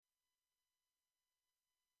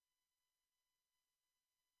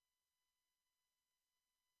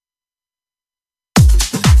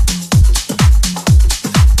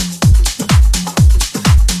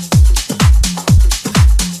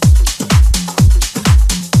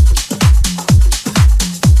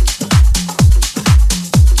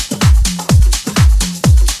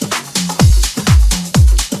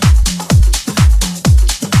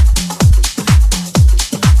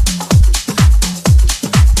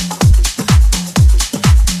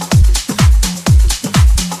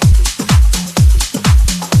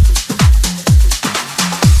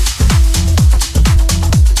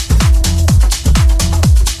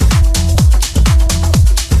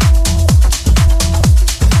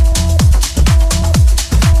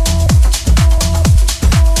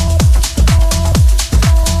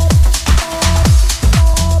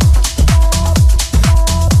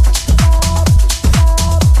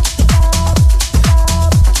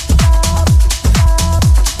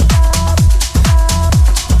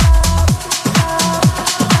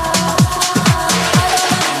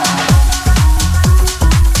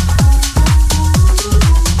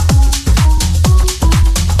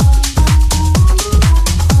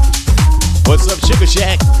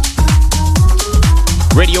Shack.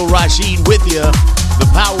 Radio Rashid with you. The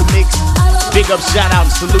Power Mix. Big up, shout out,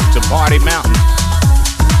 and salute to Party Mountain.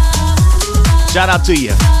 Shout out to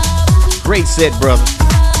you. Great set, brother.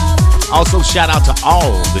 Also, shout out to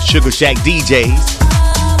all the Sugar Shack DJs.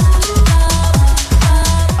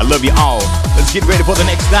 I love you all. Let's get ready for the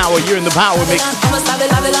next hour. You're in the Power Mix. Come and stop it,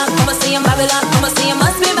 Babylon. Come and see him, Babylon. Come and see him,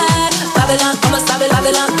 must be mad. Babylon, come and stop it,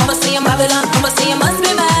 Babylon. Come and see him, Babylon. Come and see him, must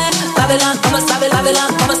be mad. Babylon, come and stop it, Babylon.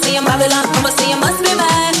 Come and see him, Babylon. Come and see him, must be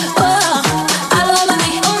mad. Oh, all over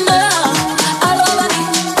me. Oh no, all over me.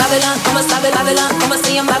 Babylon, come and stop it, Babylon. Come and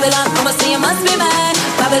see him, Babylon. Come and see him, must be mad.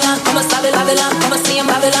 Babylon, come and stop it, Babylon. Come and see him,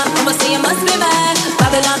 Babylon. Come and see him, must be mad.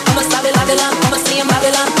 Babylon, come and stop it, Babylon. Come and see him,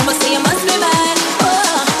 Babylon. Come and see him, must be mad.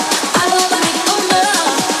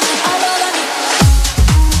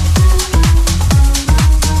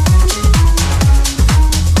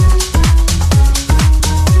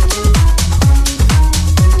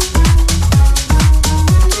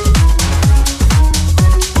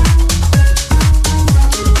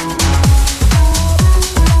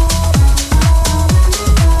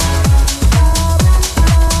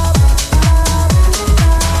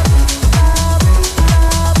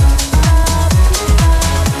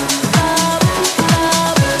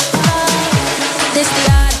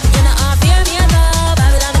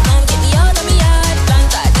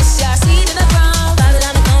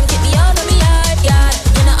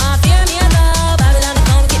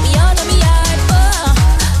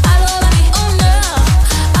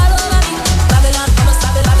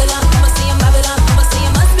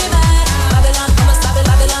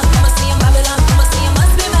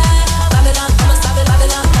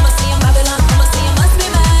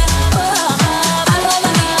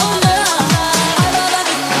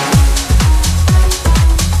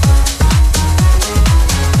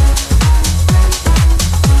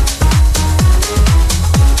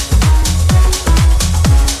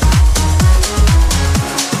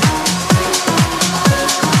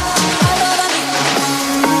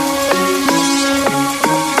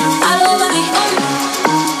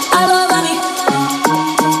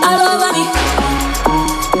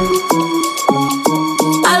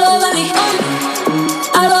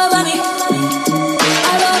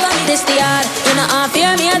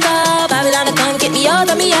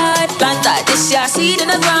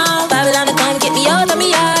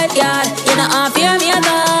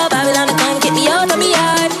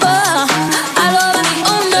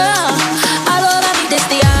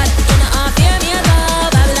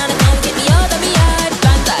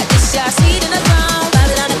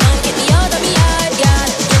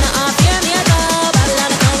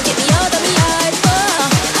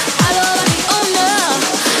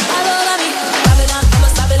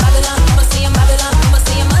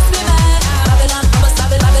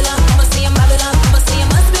 Come and see him,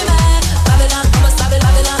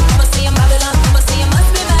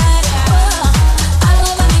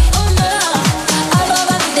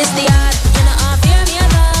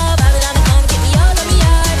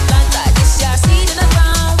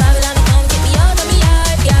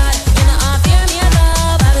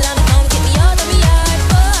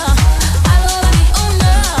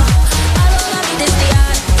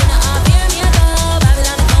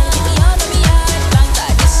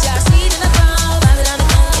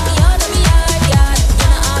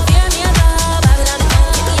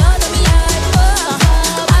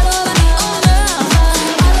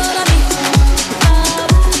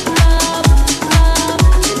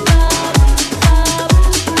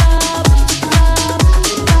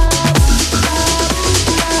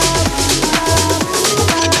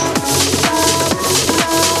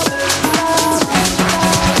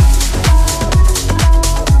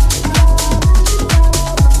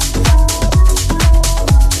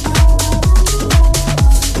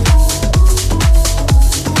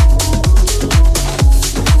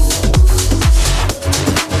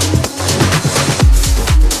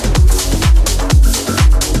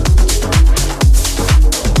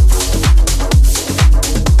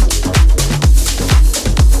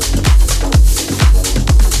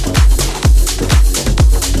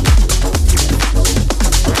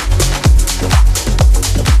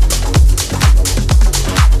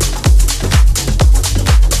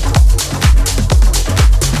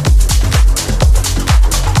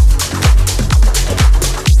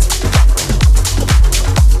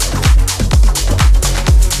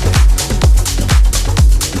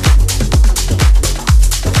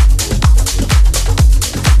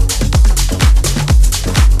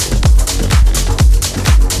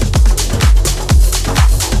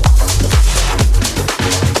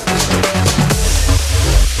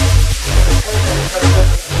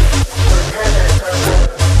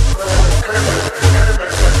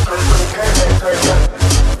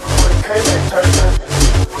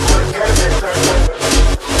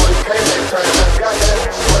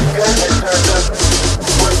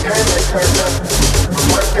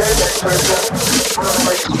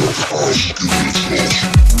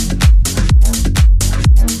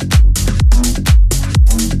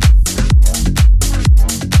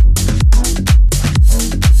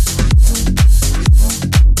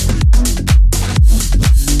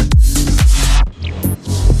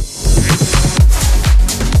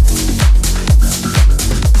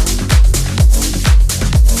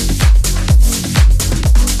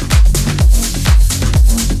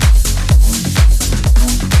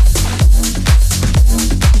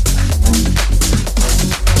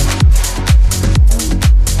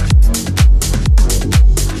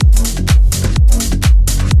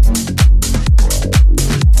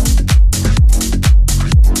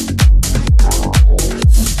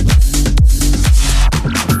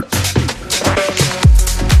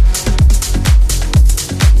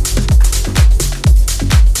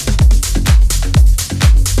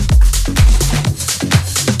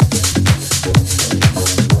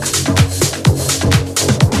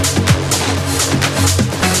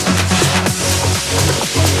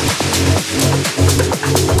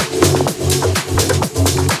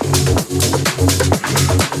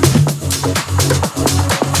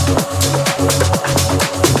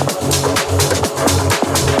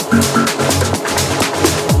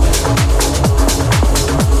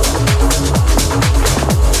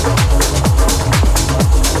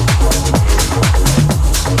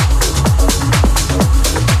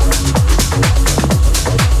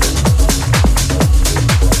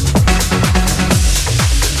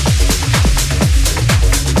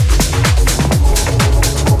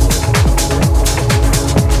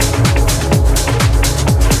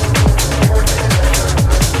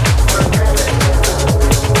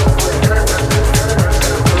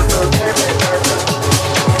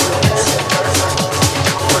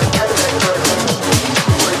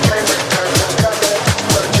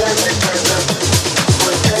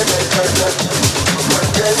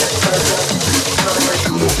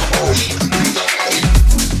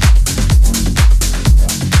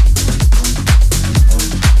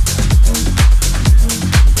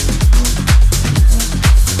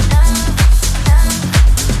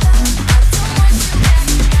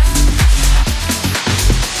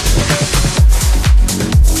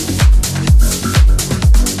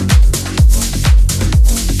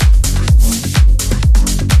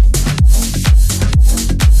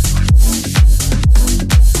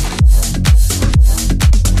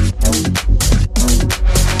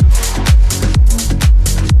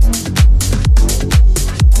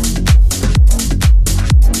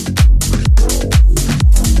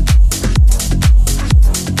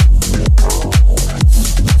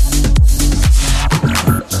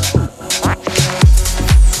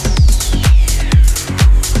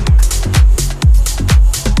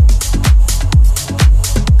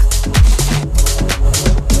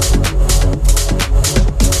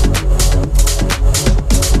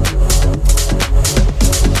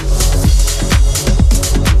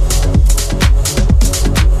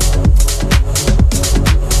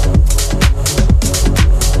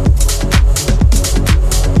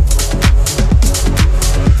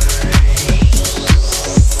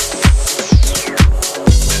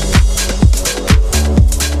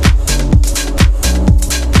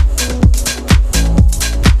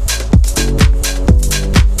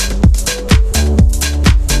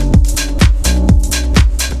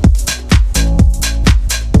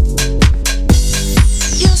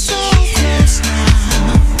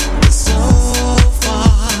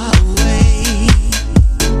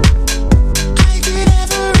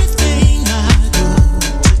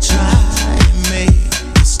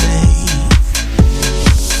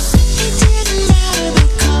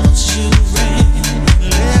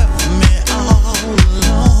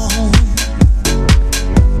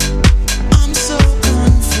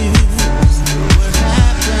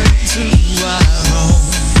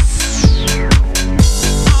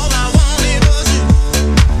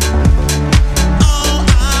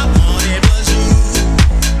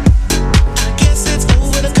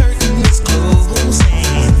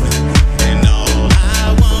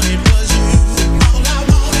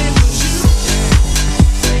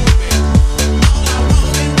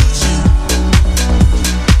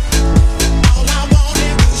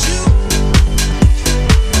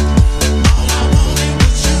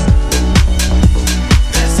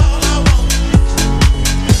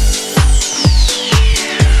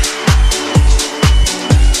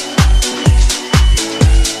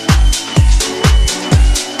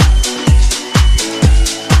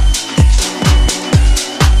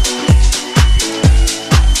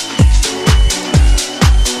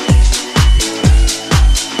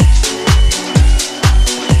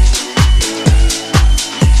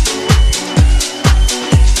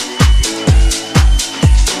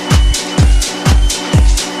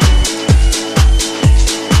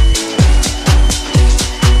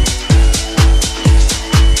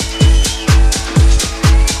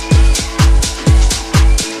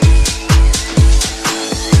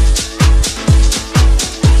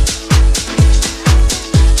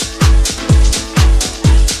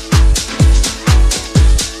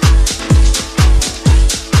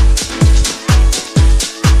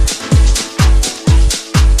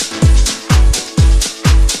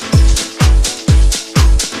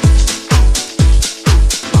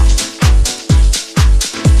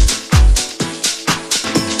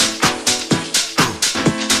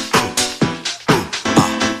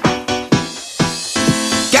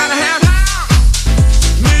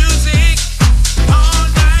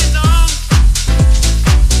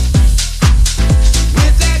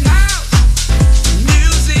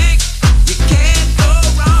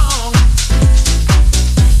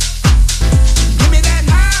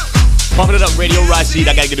 seat.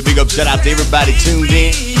 I gotta get a big up shout out to everybody tuned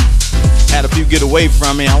in. Had a few get away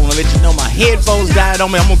from me. I wanna let you know my headphones died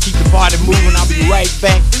on me. I'm gonna keep the party moving. I'll be right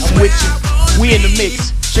back. I'm with you. We in the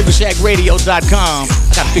mix. SugarShackRadio.com.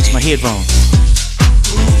 I gotta fix my headphones.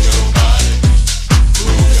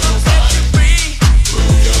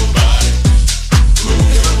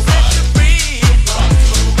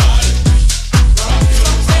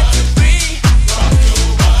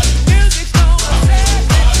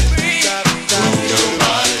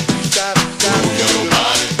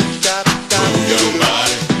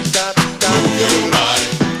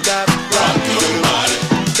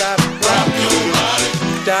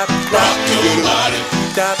 Rock your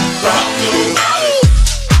body.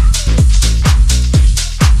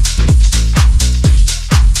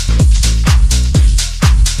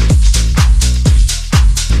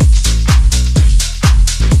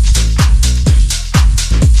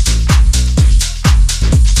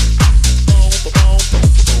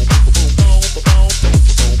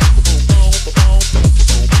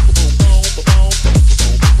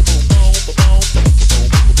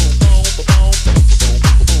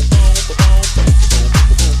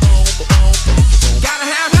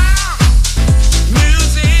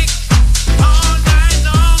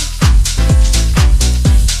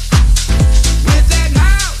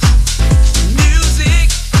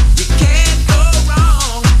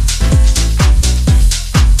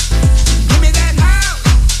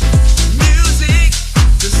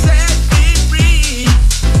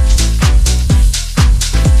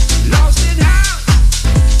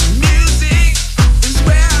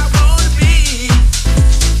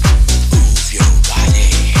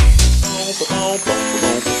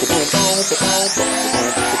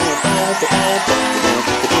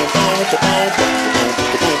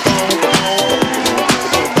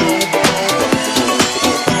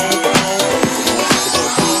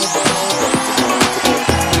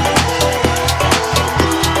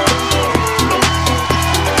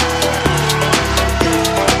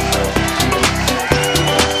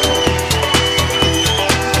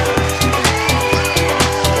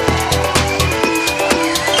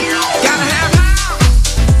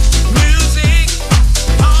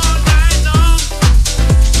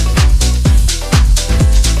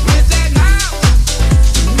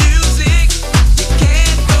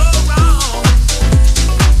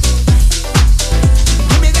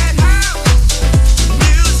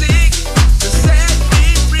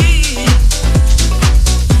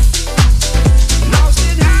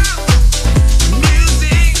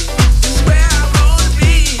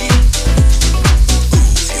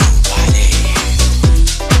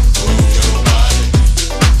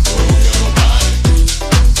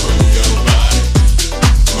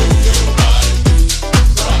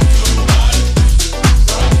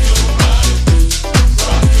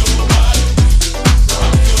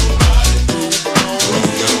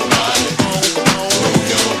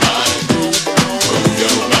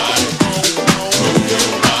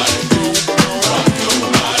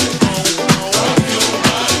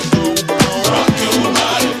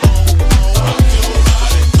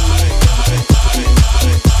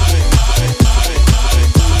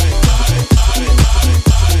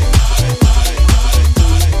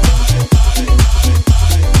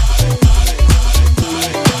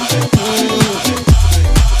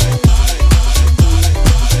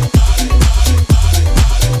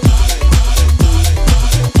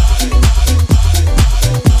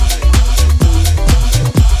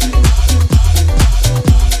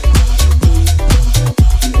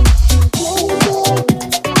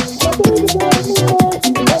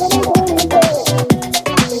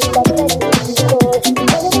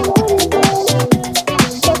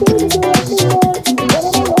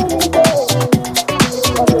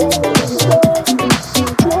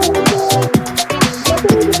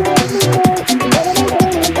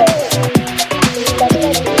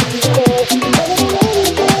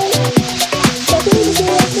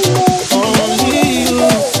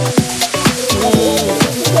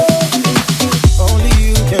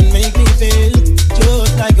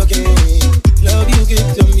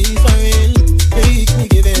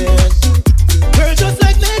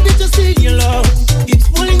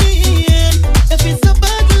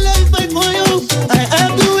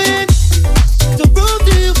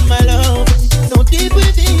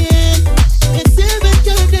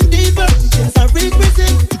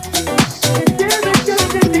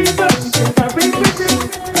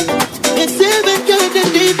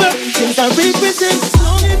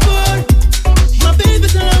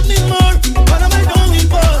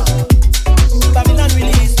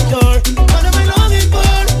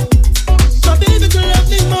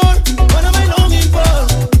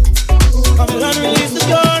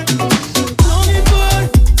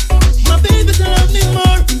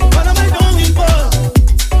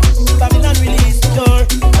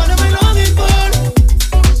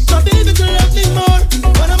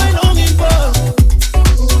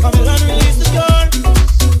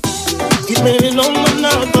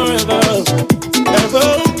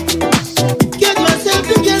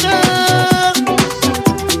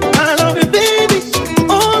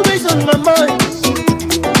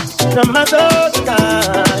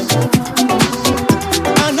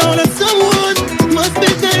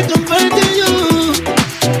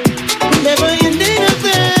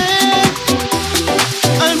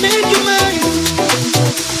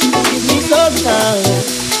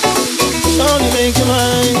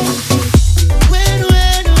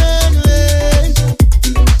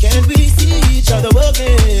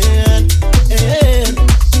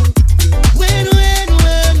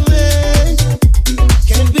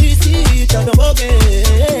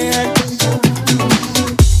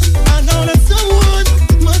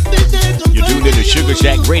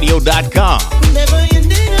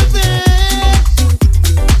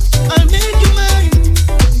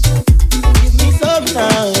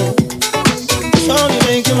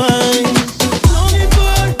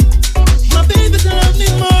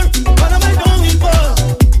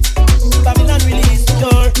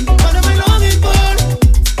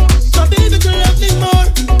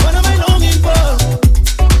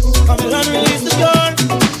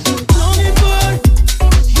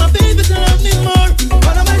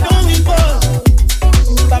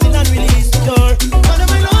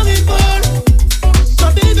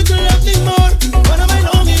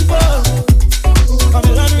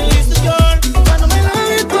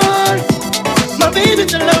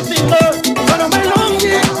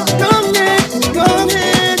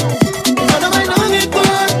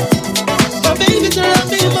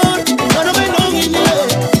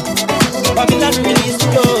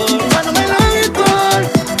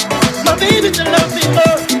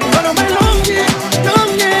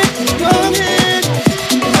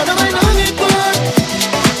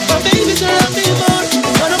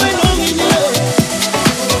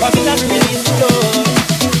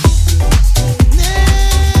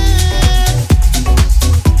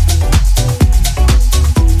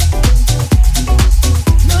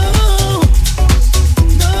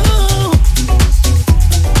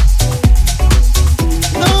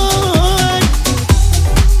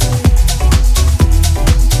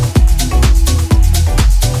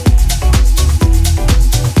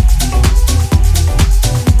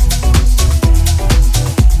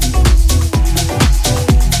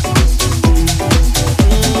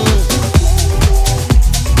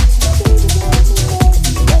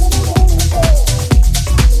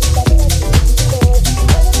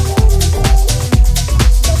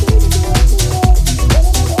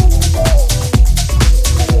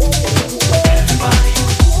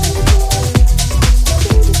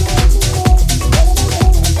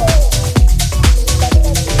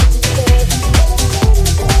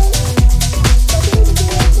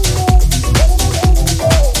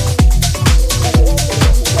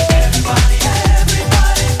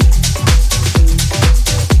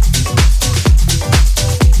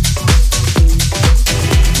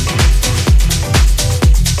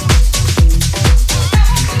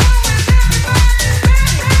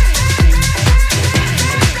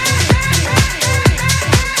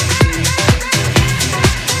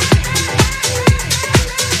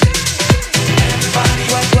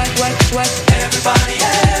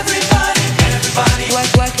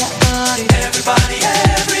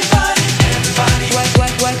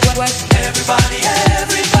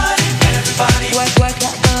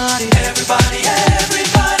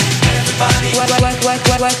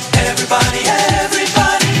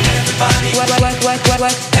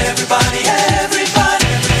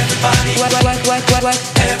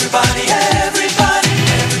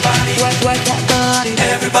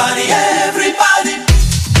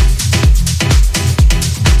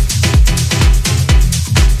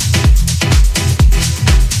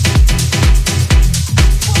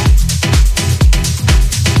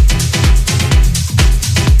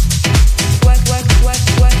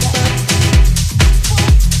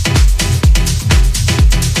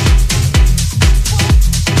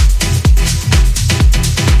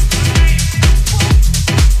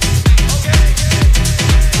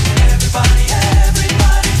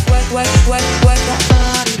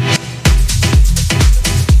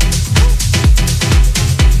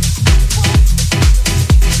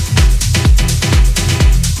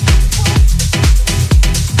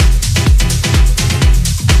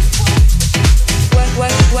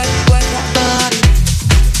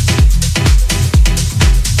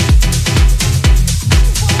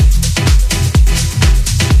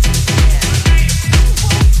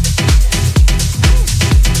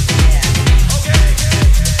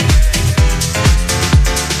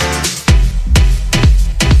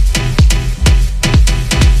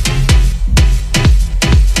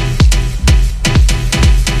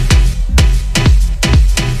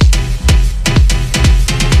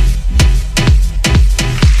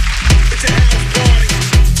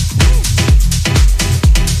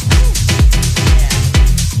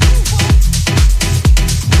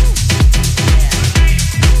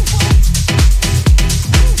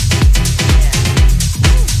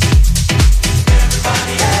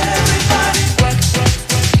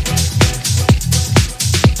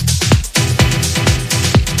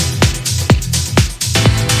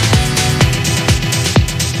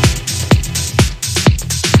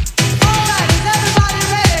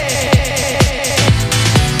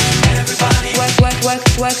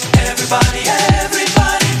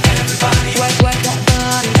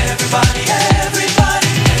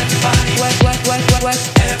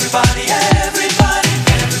 Everybody, everybody,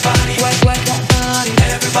 everybody. Work that body.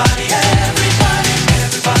 Everybody, everybody,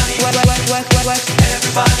 everybody.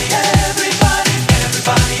 Everybody, everybody,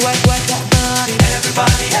 everybody. Work that body.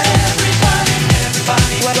 Everybody, everybody, everybody.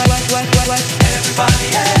 Everybody,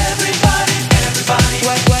 everybody, everybody.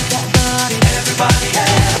 Work that body. Everybody,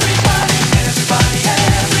 everybody,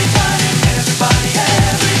 everybody. Everybody,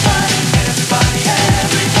 everybody,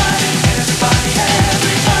 everybody. Everybody,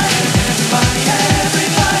 everybody, everybody.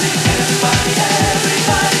 Everybody,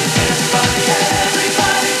 everybody,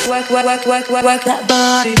 everybody. Work that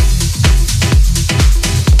body.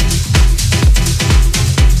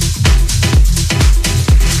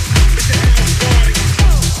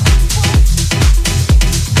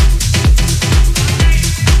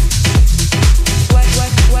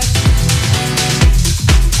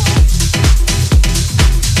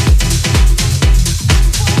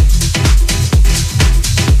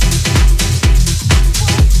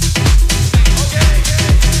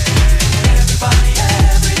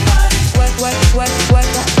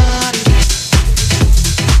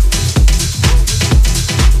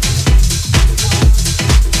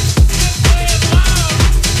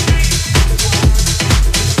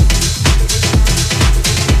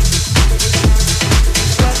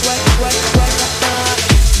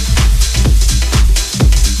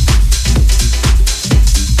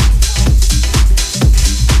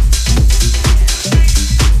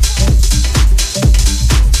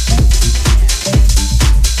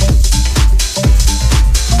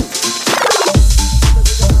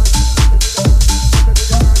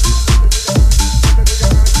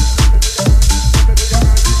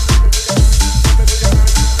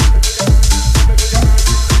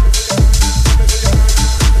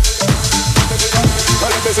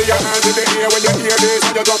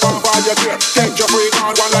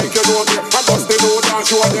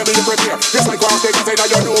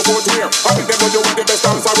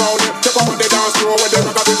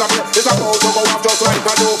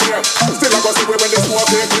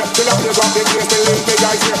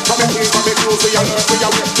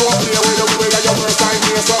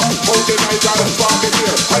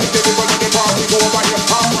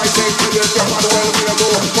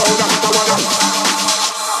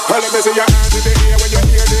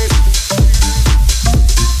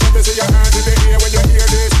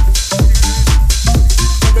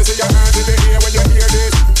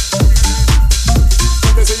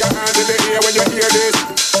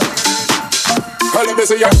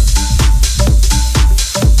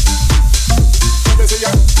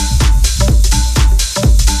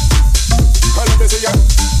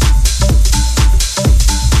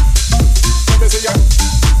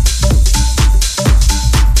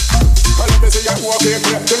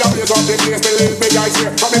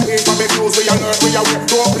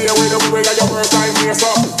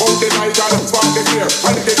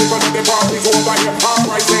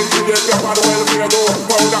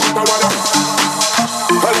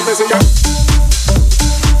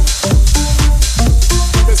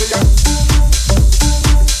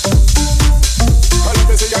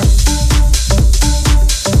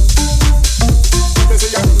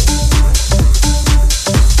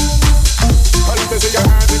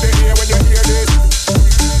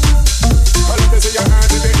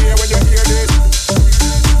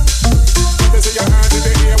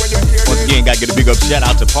 Shout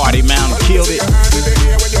out to Party Mountain, killed it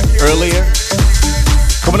earlier.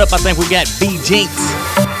 Coming up, I think we got B Jinx.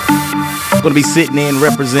 Gonna be sitting in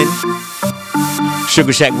representing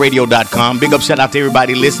SugarShackRadio.com. Big up, shout out to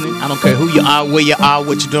everybody listening. I don't care who you are, where you are,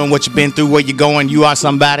 what you're doing, what you've been through, where you're going. You are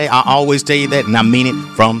somebody. I always tell you that, and I mean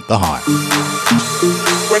it from the heart.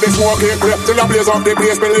 When they smoke it, till the blaze up the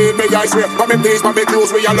place, believe me, I swear. Come in peace, come in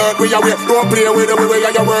news, we alert, we aware. Don't play with the way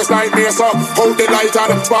your worst nightmare, so hold the light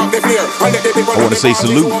and spark the flare. I want to say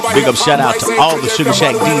salute, big up, shout out to all the Sugar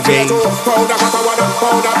Shack DJs.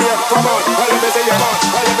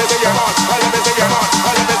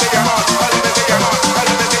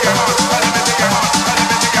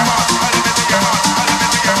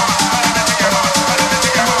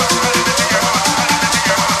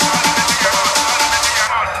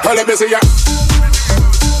 Let me see ya.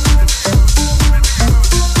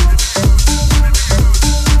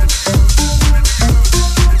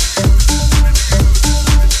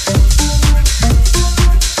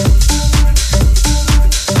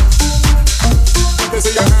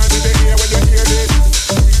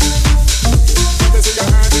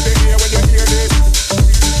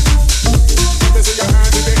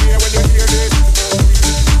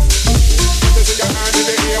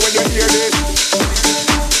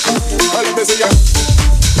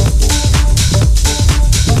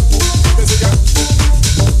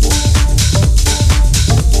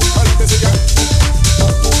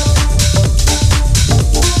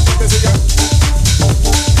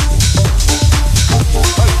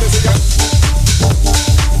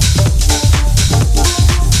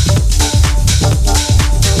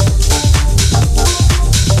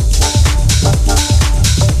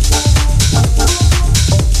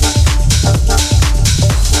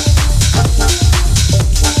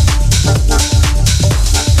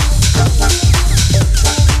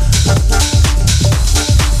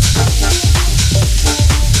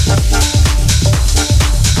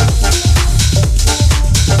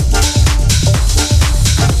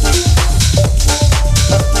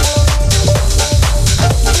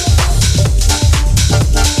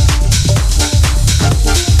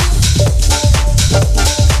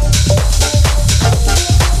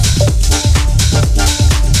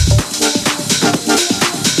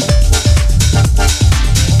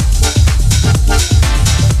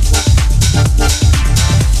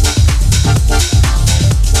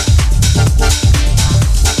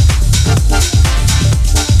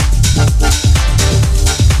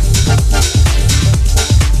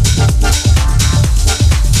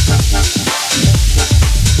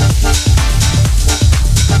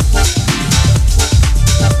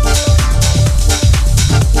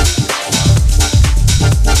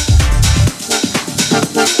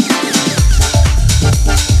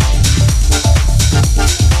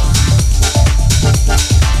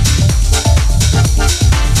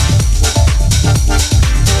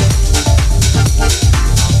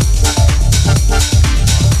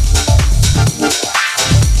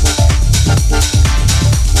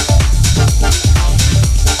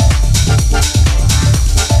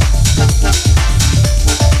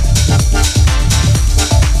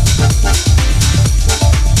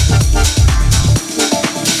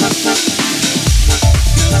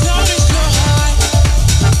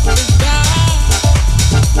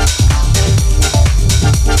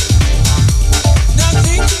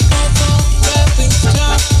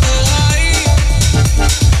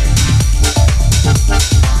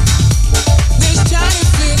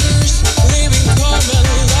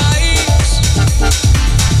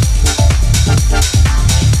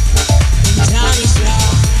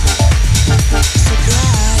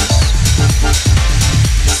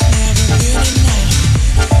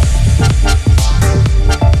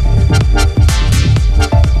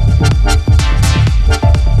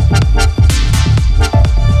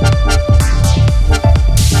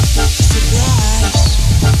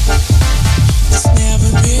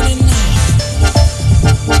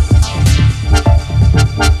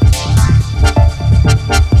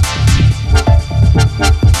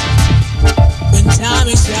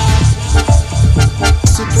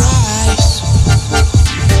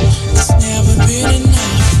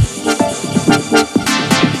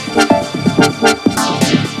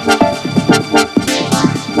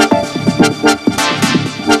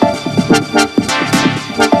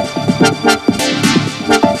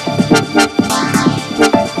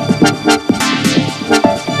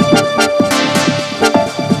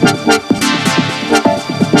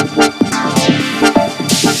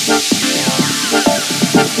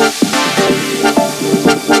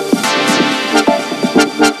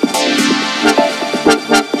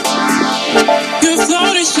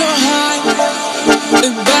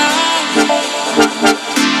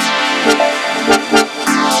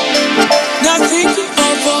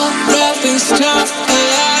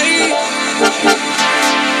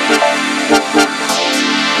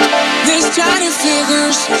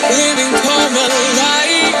 living common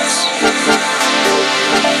lives.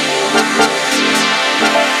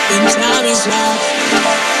 When time is up,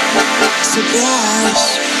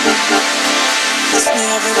 surprise. It's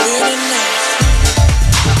never been enough.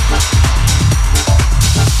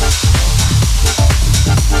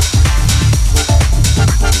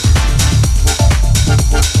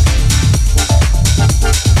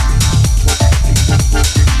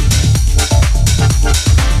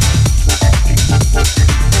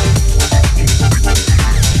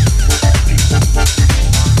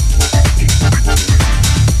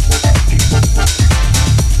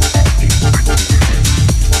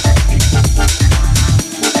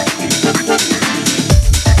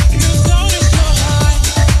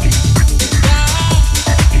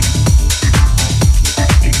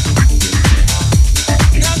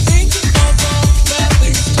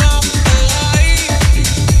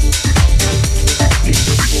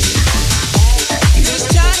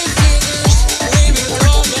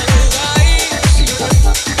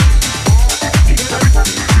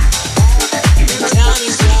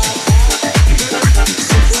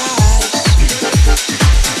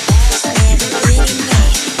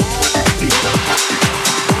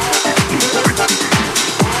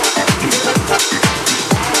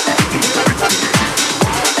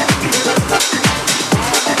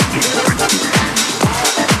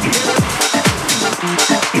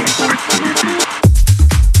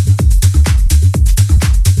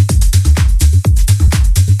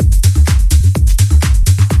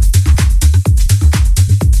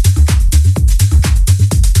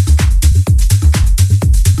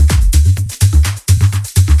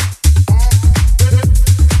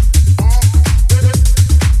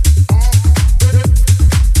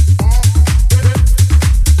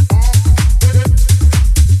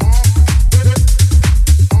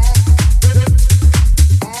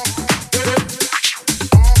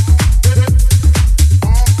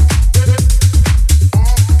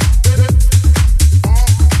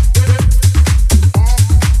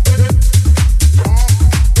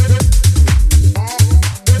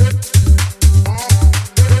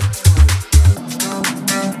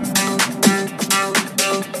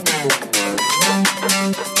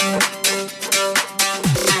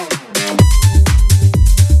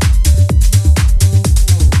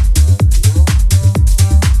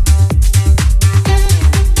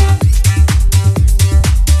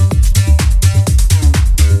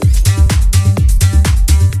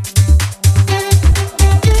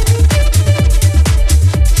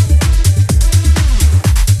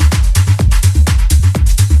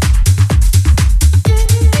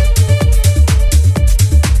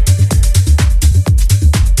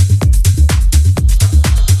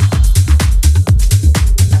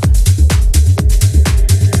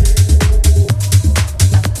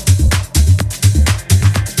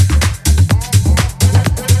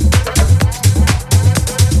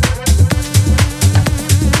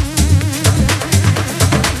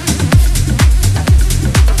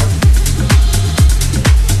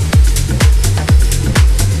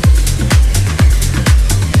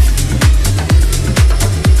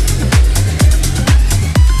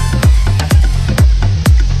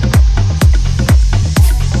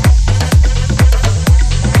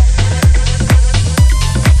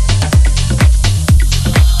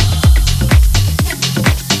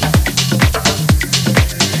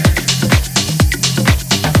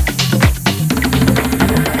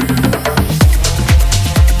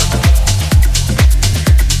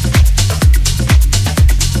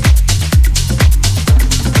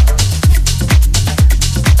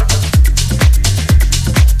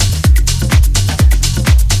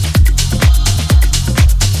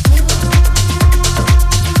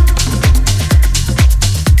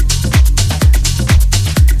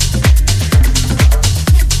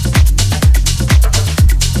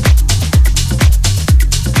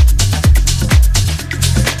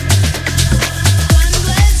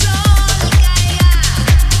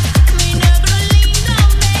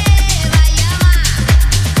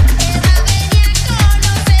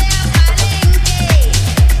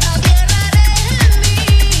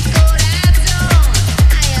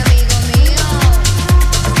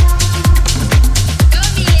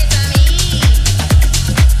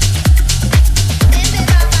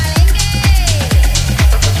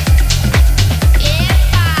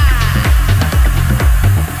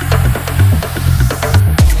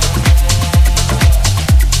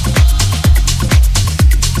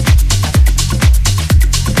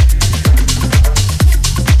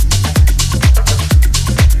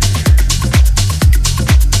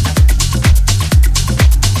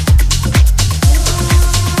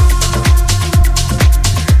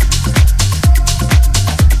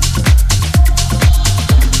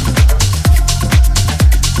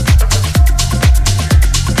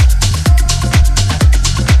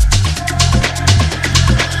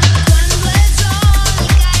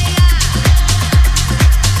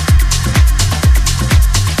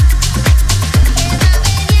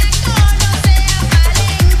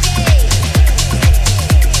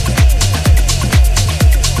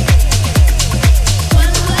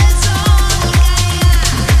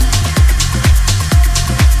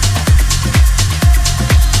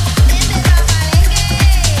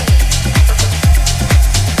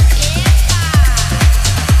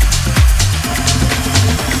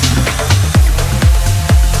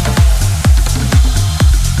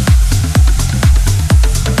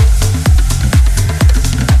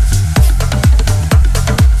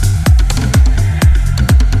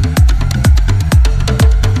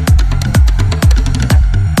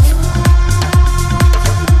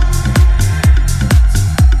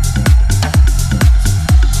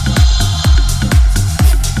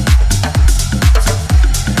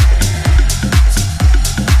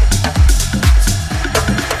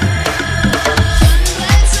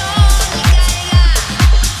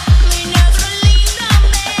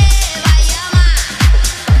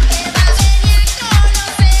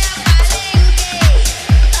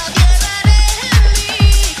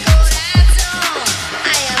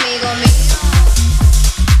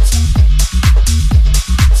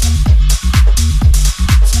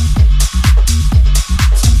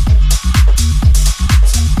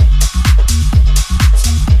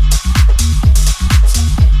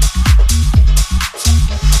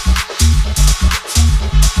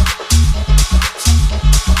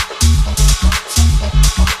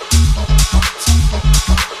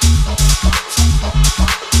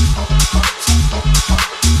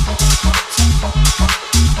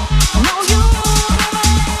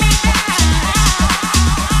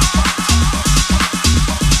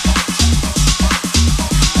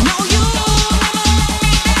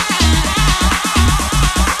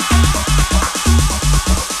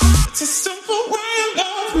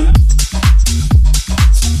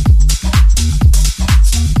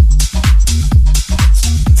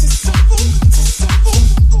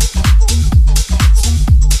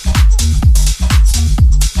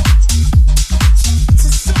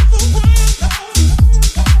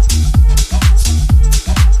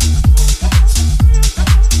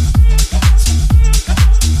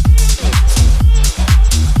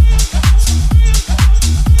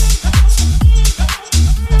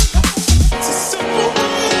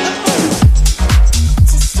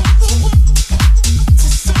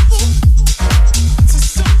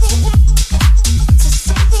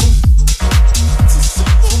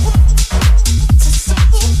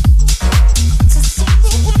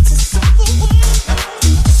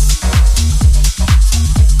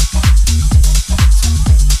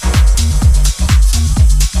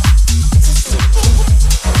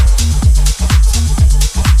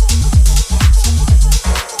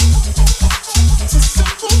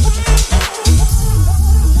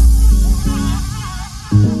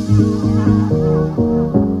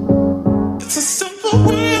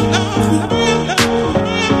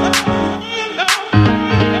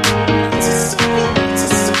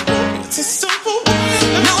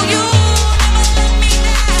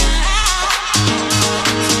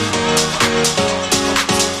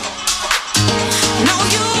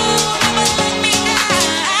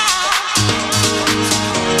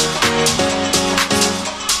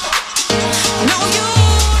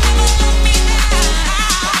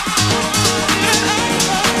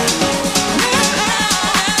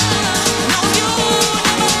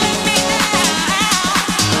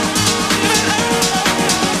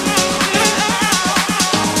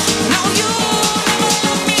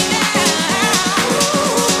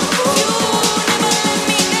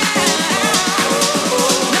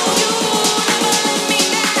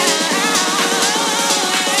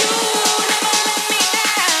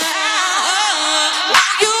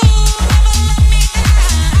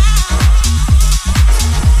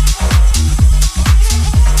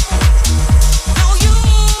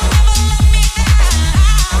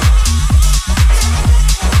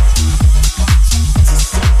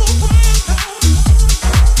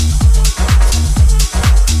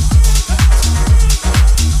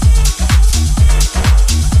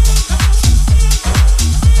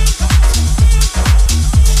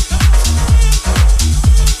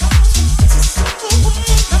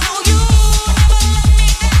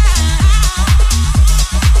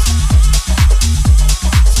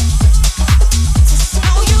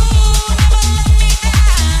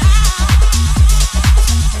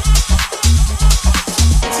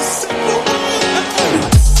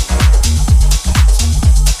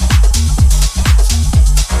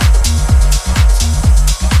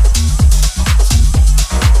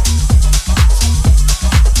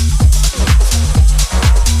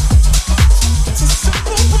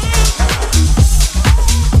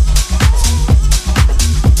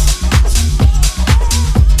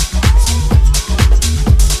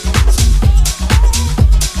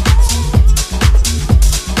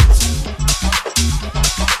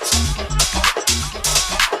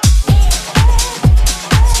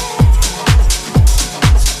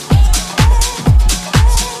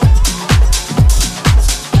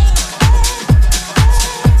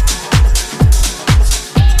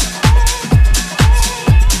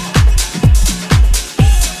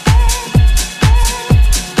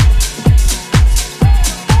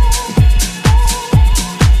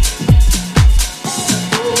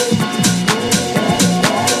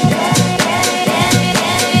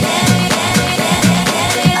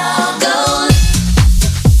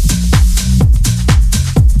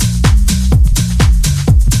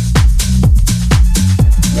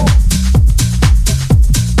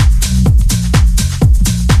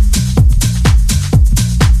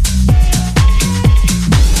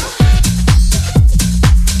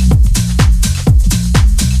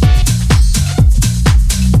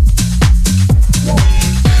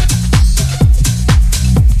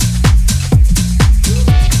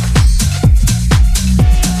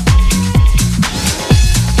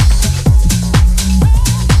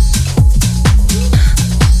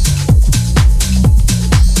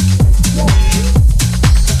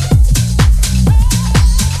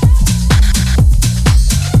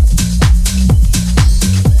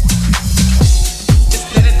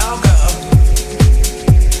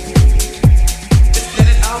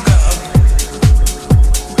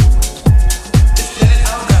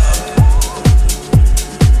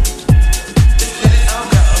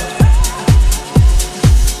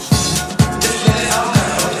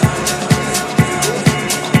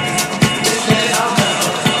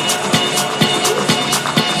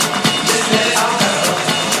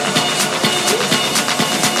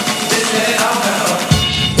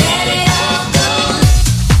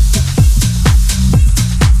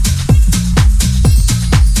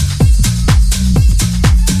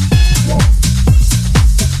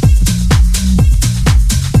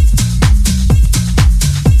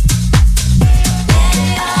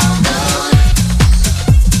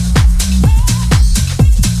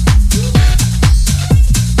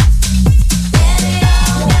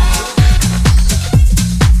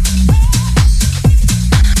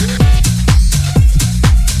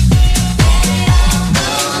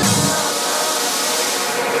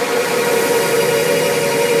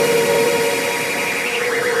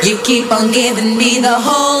 You keep on giving me the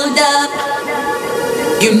hold up.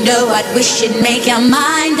 You know I wish you'd make your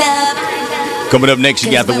mind up. Coming up next,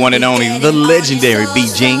 you got the one and only, the legendary B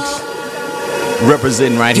Jinx,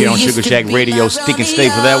 representing right here on Sugar Shack Radio. Stick and stay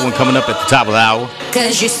for that one coming up at the top of the hour.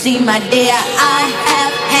 Cause you see, my dear, I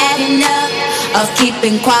have had enough of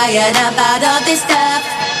keeping quiet about all this stuff.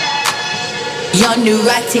 You're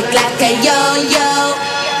neurotic like a yo-yo.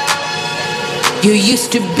 You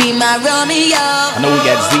used to be my Romeo. I know we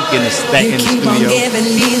got Zeke in the studio,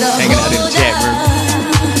 hanging out in the chat room.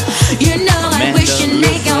 You know I wish you'd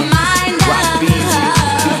make your mind up.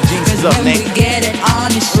 Jinx is up next.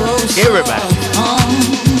 Everybody.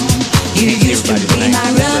 You used to be my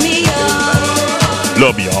Romeo.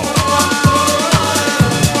 Love y'all.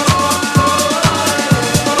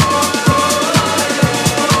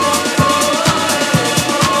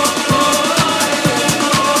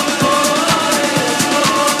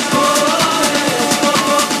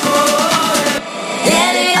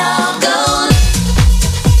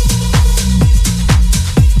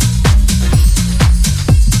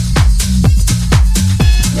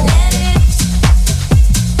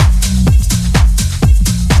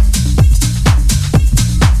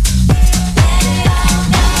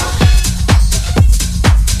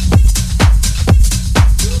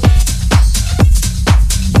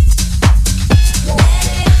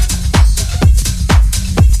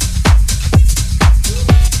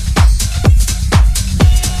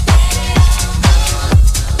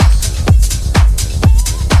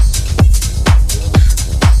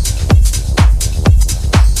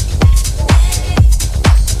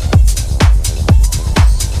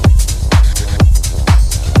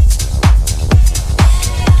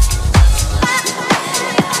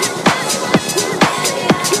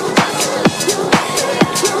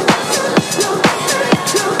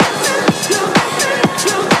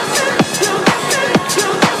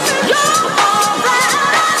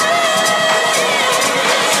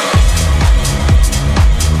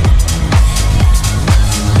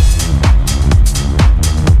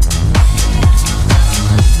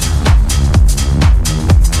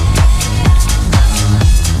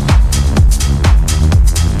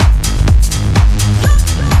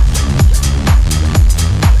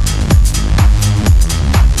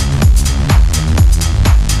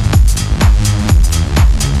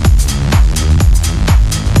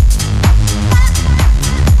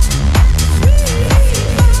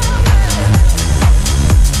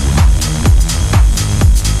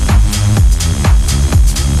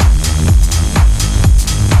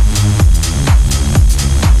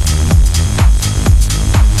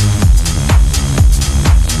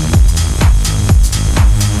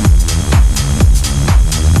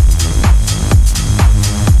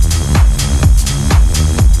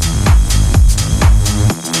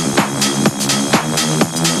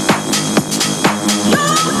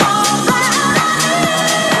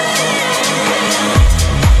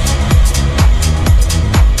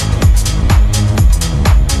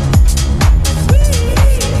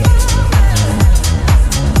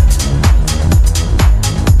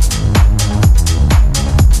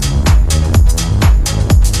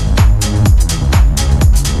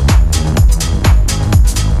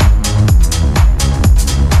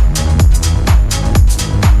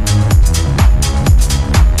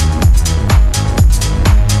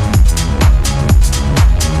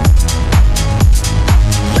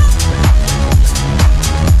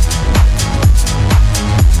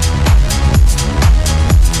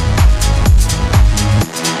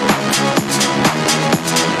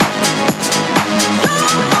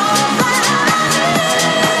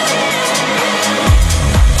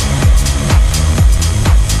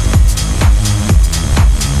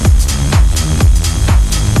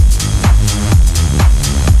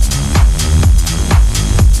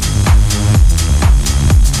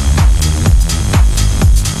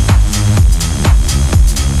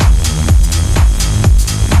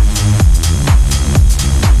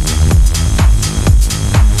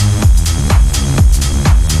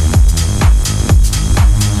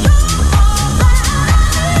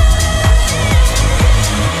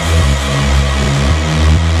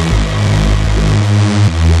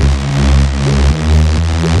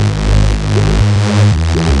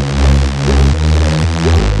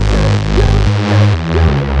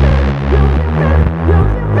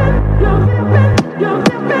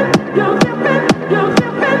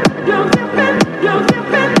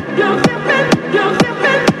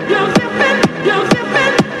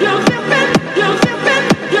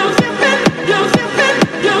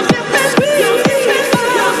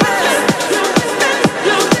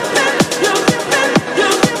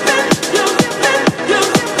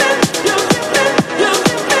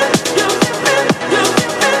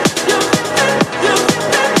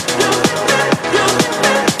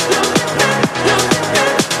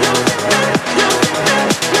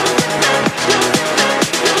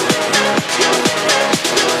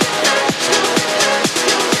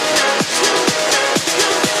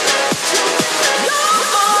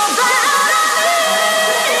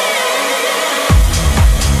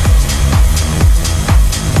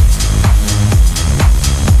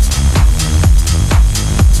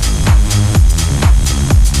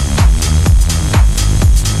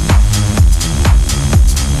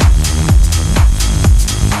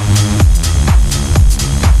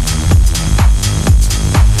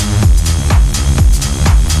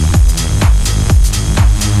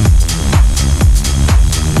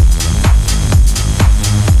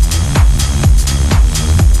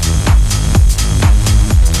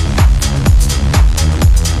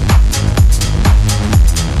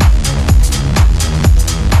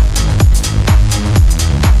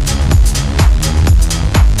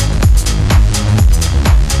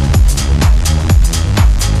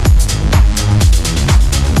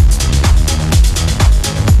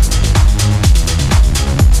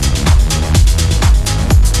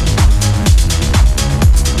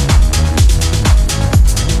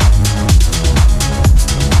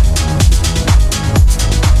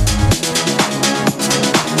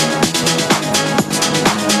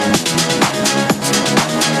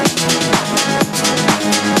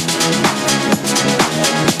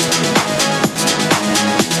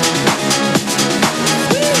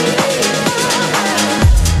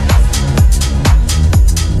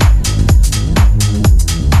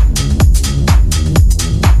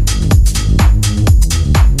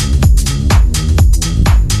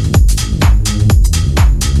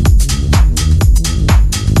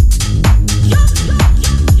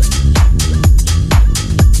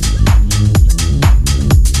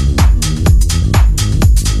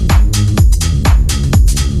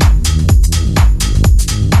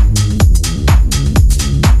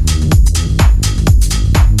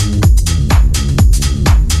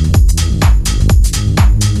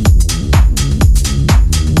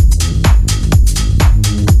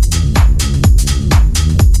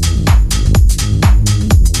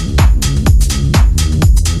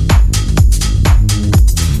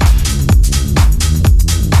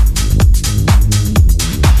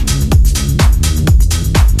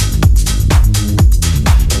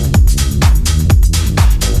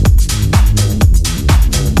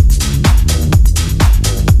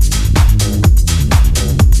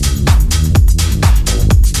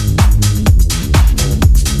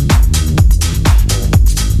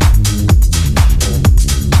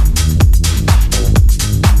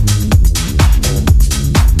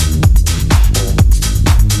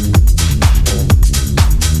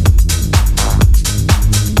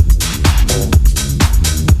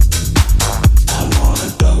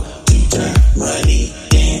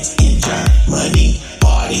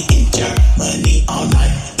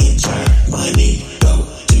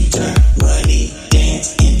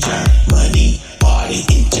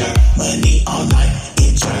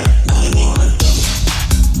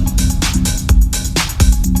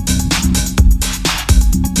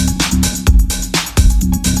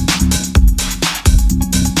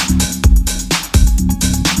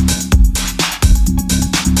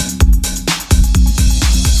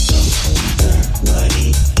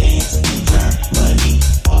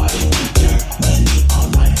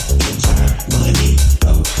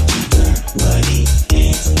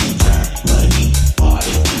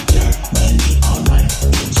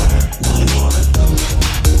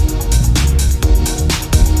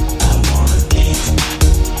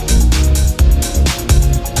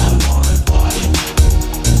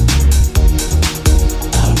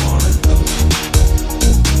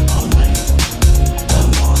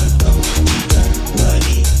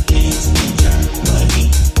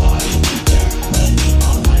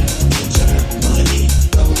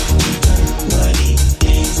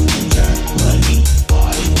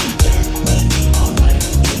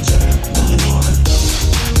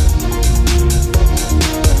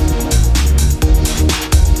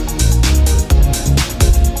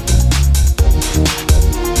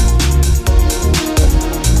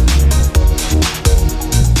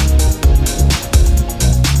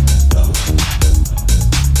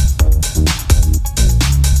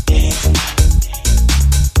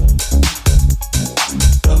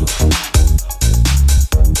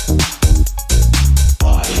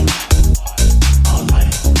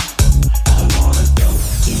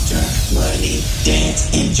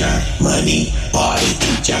 in Germany, party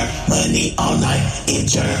in Germany all night in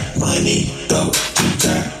Germany, go to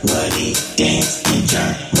Germany, dance in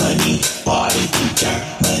Germany, party in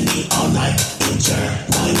Germany all night in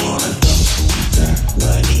Germany, wanna go to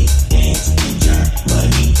Germany, dance in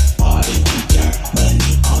Germany, party in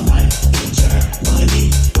Germany all night in Germany,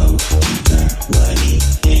 go to Germany,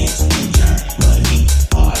 dance in Germany,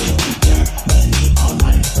 party in Germany all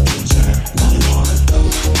night in Germany, wanna go.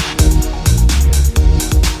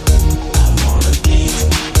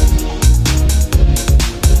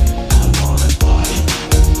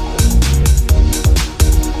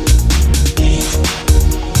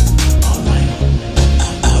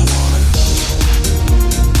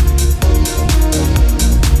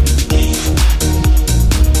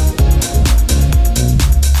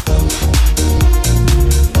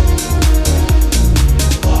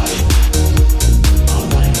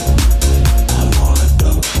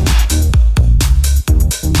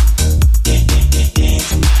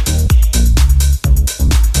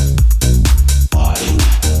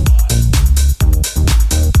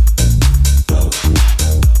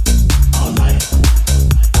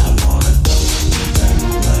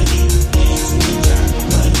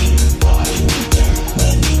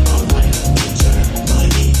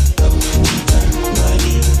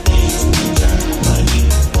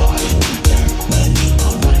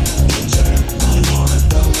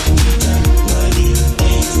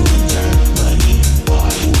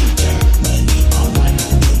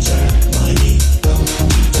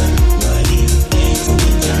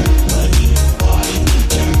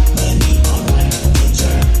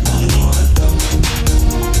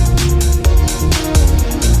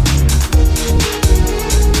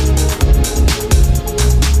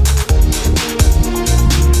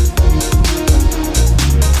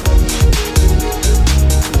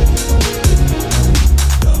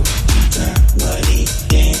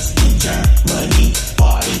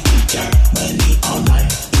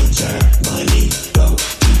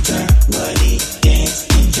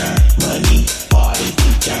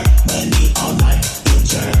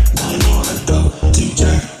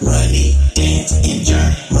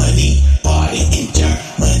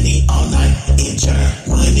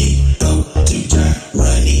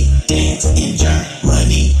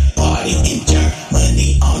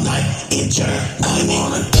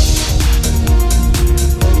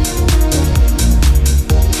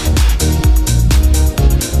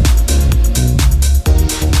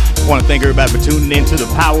 Thank everybody for tuning in to the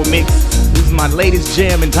Power Mix. This is my latest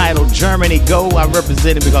jam entitled Germany Go. I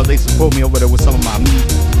represent it because they support me over there with some of my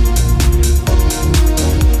music.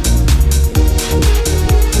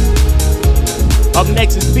 Up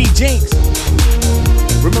next is B Jinx.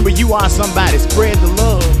 Remember, you are somebody. Spread the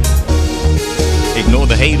love. Ignore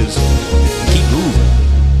the haters.